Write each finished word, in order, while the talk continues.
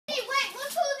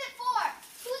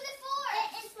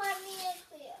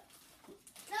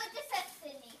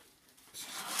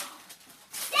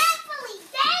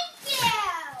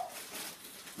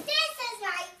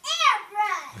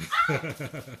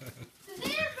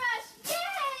hairbrush!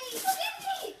 Yay! Look at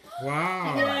me!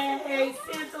 Wow. Yay!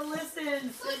 Santa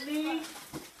listens, Sydney.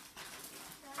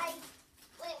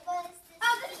 Wait, what is this?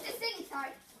 Oh, this is the Sydney,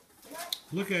 sorry.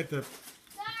 Look at the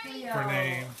Sorry. her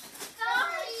name.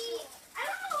 Sorry. I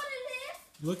don't know what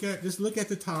it is. Just look at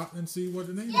the top and see what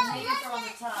the name Yeah, is. Names are on the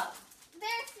top.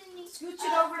 There's Sydney. Scooch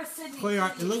it over to Sydney. Clay,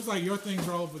 it looks like your things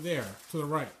are over there to the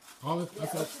right. All this, Yeah,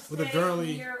 let's just with a say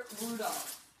girly. here,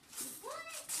 Rudolph.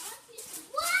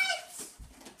 What?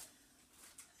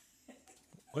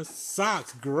 What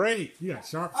socks? Great. You got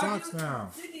sharp socks you, now.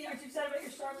 Sydney, aren't you excited about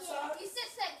your sharp socks? You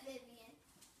said Vivian.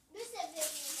 You said Vivian.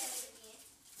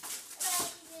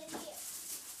 What did here?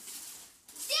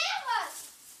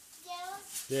 Dallas!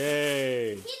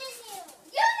 Yay. Kitty!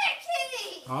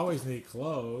 I always need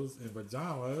clothes and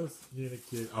pajamas. You need a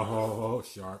kid. Oh,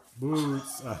 sharp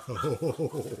boots. Oh.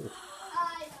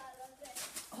 I love it.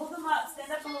 Hold them up.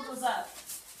 Stand up and hold those up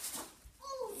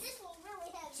Ooh, this one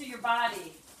really heavy. to your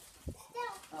body. No,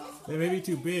 this They may be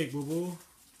too big, boo boo.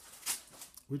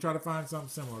 We try to find something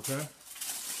similar, okay?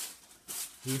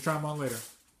 You can try them on later.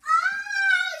 Oh,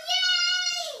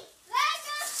 yay!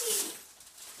 Lego sheet.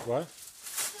 What? The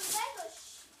Lego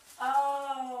sheet.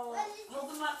 Oh, What is it? hold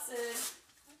them up, Sid.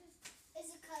 It's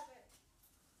a cover.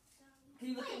 Can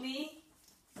you look at me?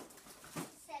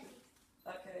 It's heavy.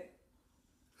 Okay.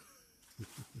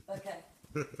 Okay.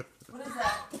 What is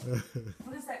that?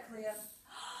 What is that, Clea?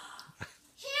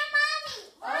 Here, Mommy!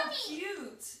 Oh, Mommy!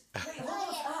 cute. Wait, hold Oh,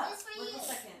 those yeah, up. this for Wait you. a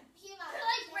second. Here, Mommy. They're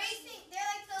like racing. They're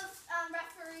like those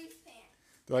referees pants.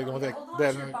 They're like the one Hold on to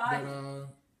your body. that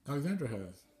Alexandra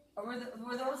has. Or were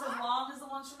those as long as the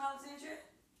ones from Alexandria?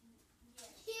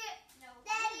 Here, no.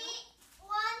 Daddy,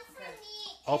 one for Okay. me.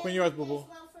 Open and yours, boo boo. this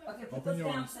one for Okay, put Open those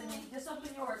down, yours. Sydney. Just open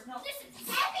yours. No. This is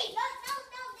heavy. No,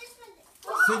 this one.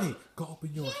 Sydney, go open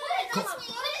yours. What is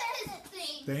this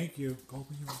thing? Thank you. Go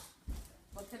open yours.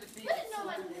 What could it be? What is That's so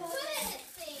what big? is this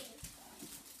thing?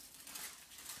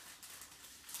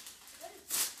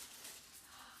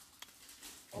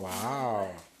 Wow.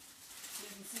 So you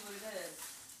can see what it is.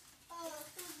 Oh,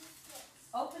 this is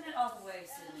Open it all the way,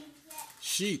 Sydney.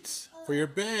 Sheets for your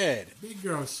bed. Big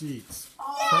girl sheets.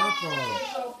 Oh, Purple.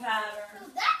 rainbow pattern. Oh,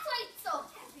 that's why it's so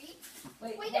heavy.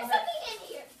 Wait, Wait, hold there's it. something in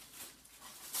here.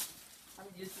 I'm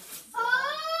used to this.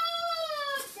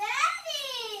 Oh,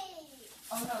 Daddy!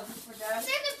 Oh no, is this for Dad? There's a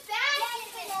bag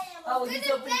in it. Oh, There's he's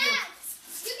a opening bag.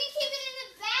 You can keep it in the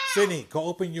bag. Sydney, go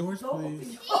open yours, Go open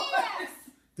please. yours.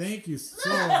 Thank you so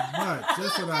much.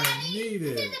 Just what I This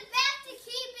needed. is a bag to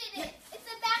keep it in. It's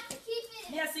a bag to keep it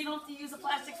in. Yeah, so you don't have to use a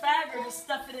plastic bag or just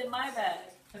stuff it in my bag.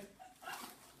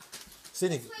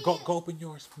 Sydney, go open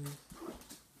yours, please.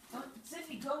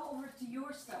 Sydney, go over to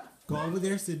your stuff. Go over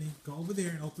there, Sydney. Go over there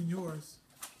and open yours.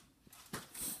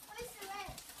 Where's the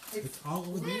rest? It's all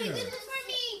over This there. is for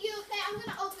me and you, okay? I'm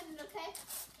gonna open it, okay?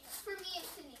 For me and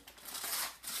Sydney.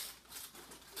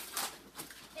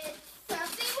 It's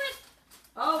something with.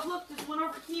 Oh, look, there's one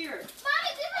over here.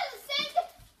 Mommy, this is the same thing.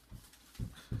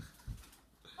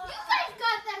 You guys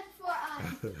got that before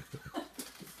us.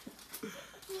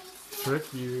 Trick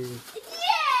you. Yay!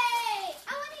 I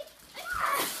want to.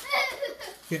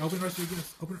 Okay, open the rest of your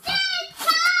gifts. Open it. Thank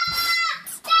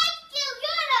you.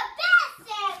 You're the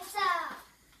best, Santa.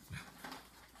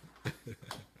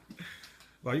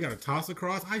 Well, you got to toss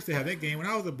across. I used to have that game when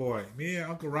I was a boy. Me and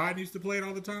Uncle Ryan used to play it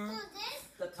all the time.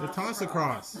 So this. The toss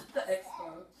across. The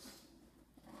expo.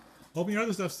 Open your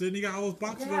other stuff, Sydney. You got all those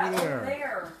boxes Yeah, over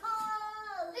there.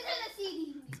 Oh, this is a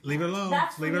CD. Leave it alone.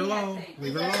 That's Leave for it me, I alone. think.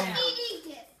 Leave it This is alone. a CD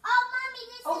gift. Oh, Mommy,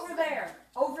 this Over is. there.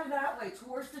 Over that way,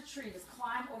 towards the tree. Just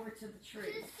climb over to the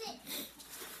tree.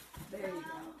 There you go.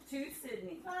 To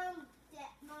Sydney. From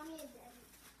Mommy and Daddy.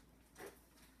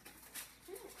 A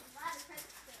lot of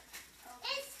presents there.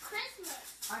 It's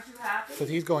Christmas. Aren't you happy? Because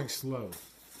he's going slow.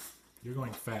 You're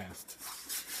going fast.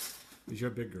 Because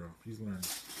you're a big girl. He's learning.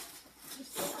 There's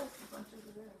still a bunch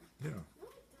over there. Yeah.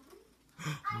 I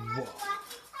have Whoa. a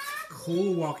walkie-talkie.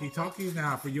 Cool walkie-talkies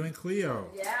now for you and Cleo.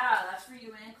 Yeah, that's for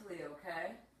you and Cleo,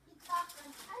 okay? I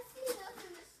see those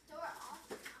in the store all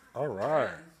the time. All right.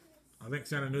 I think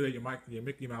Santa knew that your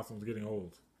Mickey Mouse one was getting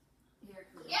old. Here,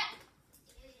 Cleo. Yeah.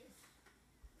 It is.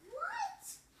 What?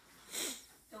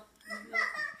 Don't,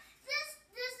 This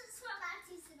is from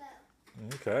Auntie Isabel.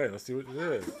 Okay, let's see what it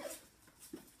is. This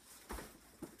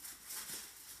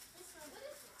one, what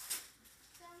is it?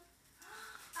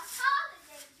 A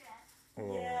holiday dress.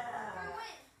 Oh. yeah. For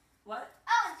when? What?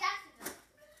 Oh, in Jacksonville.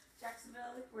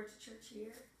 Jacksonville? We're to church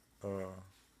here.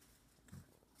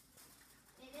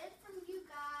 It is from you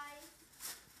guys.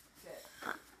 Good.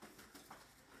 I'm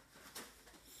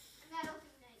not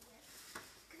opening that yet.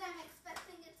 Because I'm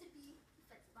expecting it to be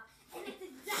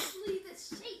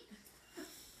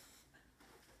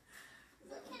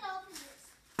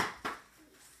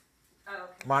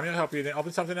Mommy will help you. Then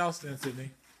open something else then, Sydney.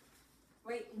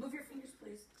 Wait, move your fingers,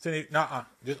 please. Sydney, nuh-uh.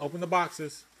 Just open the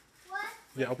boxes. What?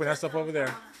 Yeah, open that stuff over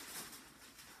there.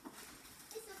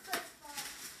 It's a football.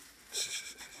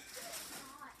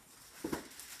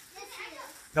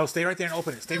 No, stay right there and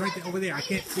open it. Stay right there over there. I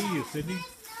can't see you, Sydney.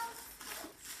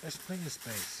 There's plenty of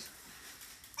space.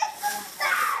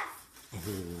 Oh.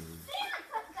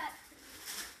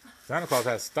 Santa Claus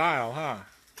has style, huh?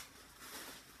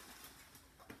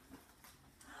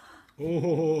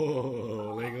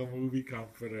 Oh, Lego movie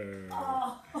comforter.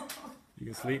 Oh. You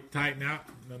can sleep tight now.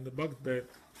 On the bug bed.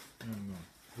 No.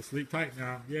 Just sleep tight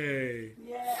now. Yay.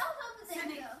 Yeah.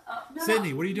 Sydney, no,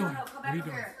 Sydney, what are you no, doing? No, go What back are you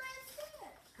over doing? here.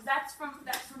 'Cause that's from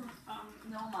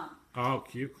Noma. Oh,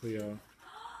 cute, Cleo.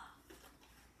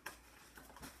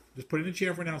 Just put it in the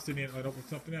chair for now, Sydney, and open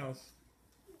something else.